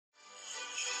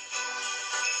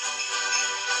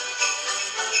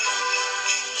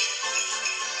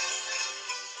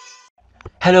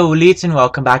Hello elites and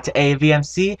welcome back to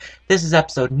AVMC. This is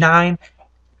episode 9,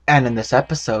 and in this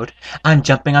episode, I'm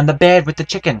jumping on the bed with the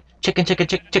chicken. Chicken,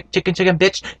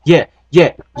 bitch. Yeah,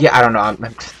 I don't know,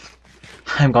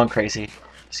 I'm going crazy.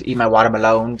 Just eat my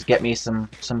watermelons, get me some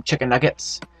chicken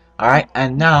nuggets. Alright,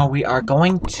 and now we are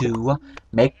going to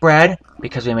make bread,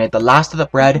 because we made the last of the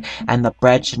bread, and the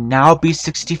bread should now be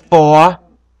 64.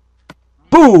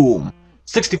 Boom!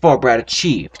 64 bread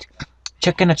achieved.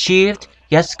 Chicken achieved.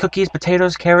 Yes, cookies,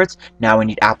 potatoes, carrots. Now we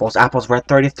need apples. Apples, we're at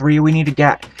 33. We need to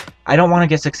get... I don't want to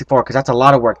get 64 because that's a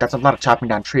lot of work. That's a lot of chopping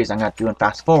down trees I'm going to do in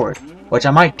fast forward, which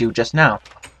I might do just now.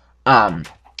 So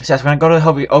yes, we're going to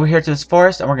go over here to this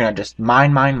forest and we're going to just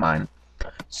mine.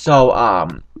 So,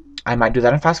 I might do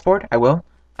that in fast forward. I will.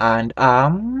 And,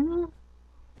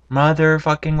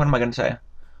 motherfucking, what am I going to say?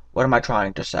 What am I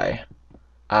trying to say?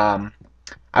 I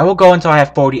will go until I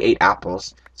have 48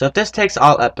 apples. So if this takes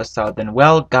all episode, then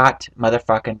well got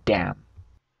motherfucking damn.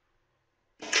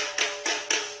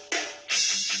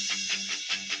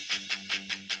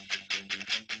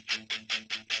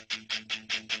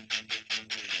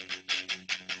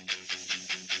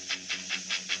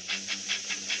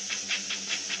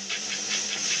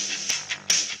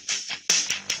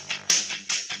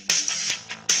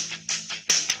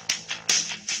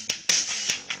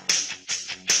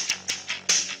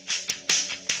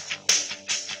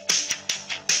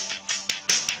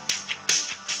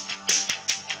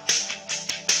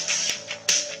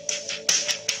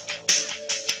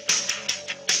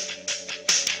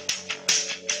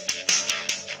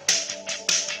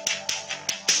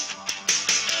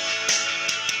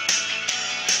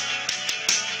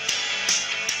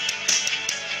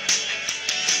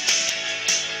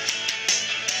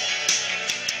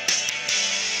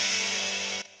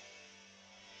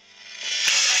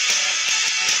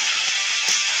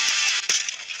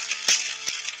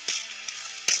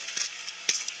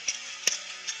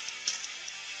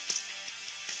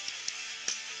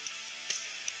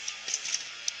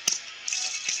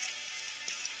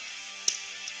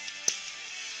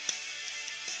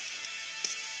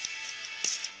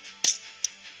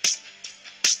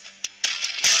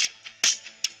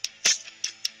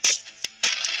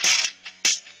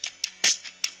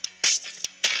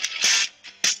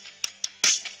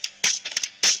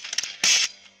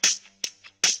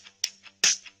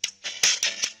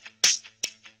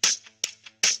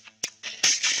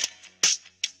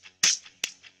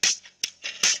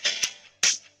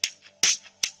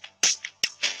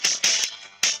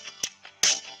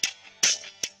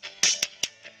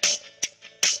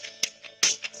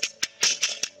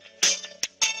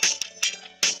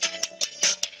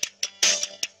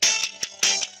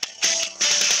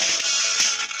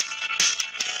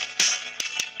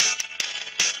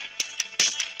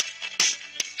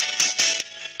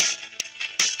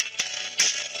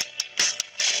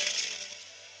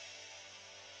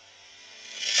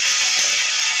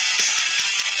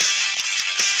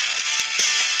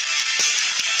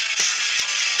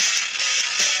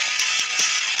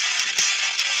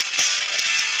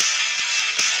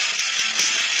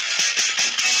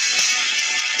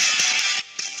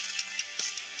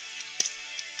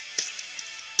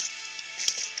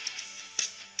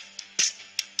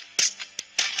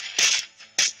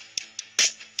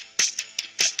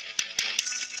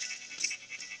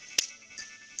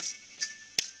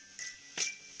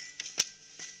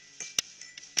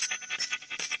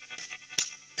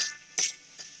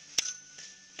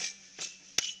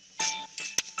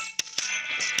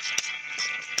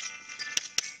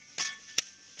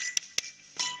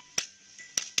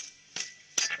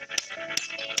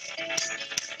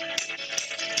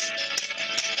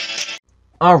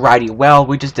 Alrighty, well,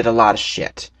 we just did a lot of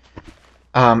shit.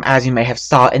 As you may have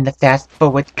saw in the fast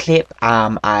forward clip,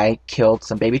 I killed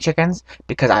some baby chickens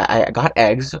because I got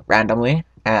eggs randomly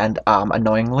and,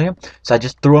 annoyingly. So I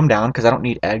just threw them down because I don't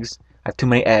need eggs. I have too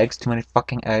many eggs, too many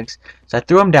fucking eggs. So I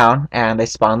threw them down and they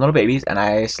spawned little babies and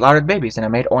I slaughtered babies and I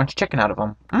made orange chicken out of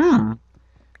them. Mmm.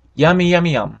 Yummy,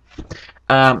 yummy, yum.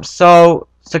 So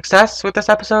success with this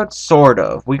episode? Sort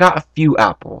of. We got a few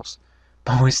apples,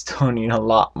 but we still need a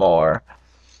lot more.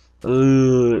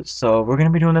 So we're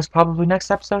gonna be doing this probably next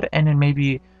episode, and then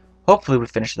maybe, hopefully, we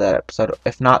finish that episode.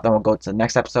 If not, then we'll go to the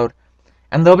next episode,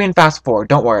 and they'll be in fast forward.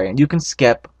 Don't worry, you can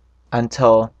skip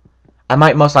until I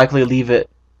might most likely leave it.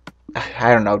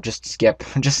 I don't know, just skip,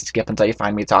 just skip until you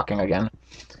find me talking again.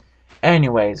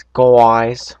 Anyways,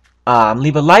 guys,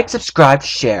 leave a like, subscribe,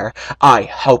 share. I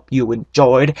hope you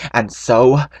enjoyed, and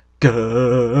so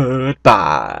goodbye.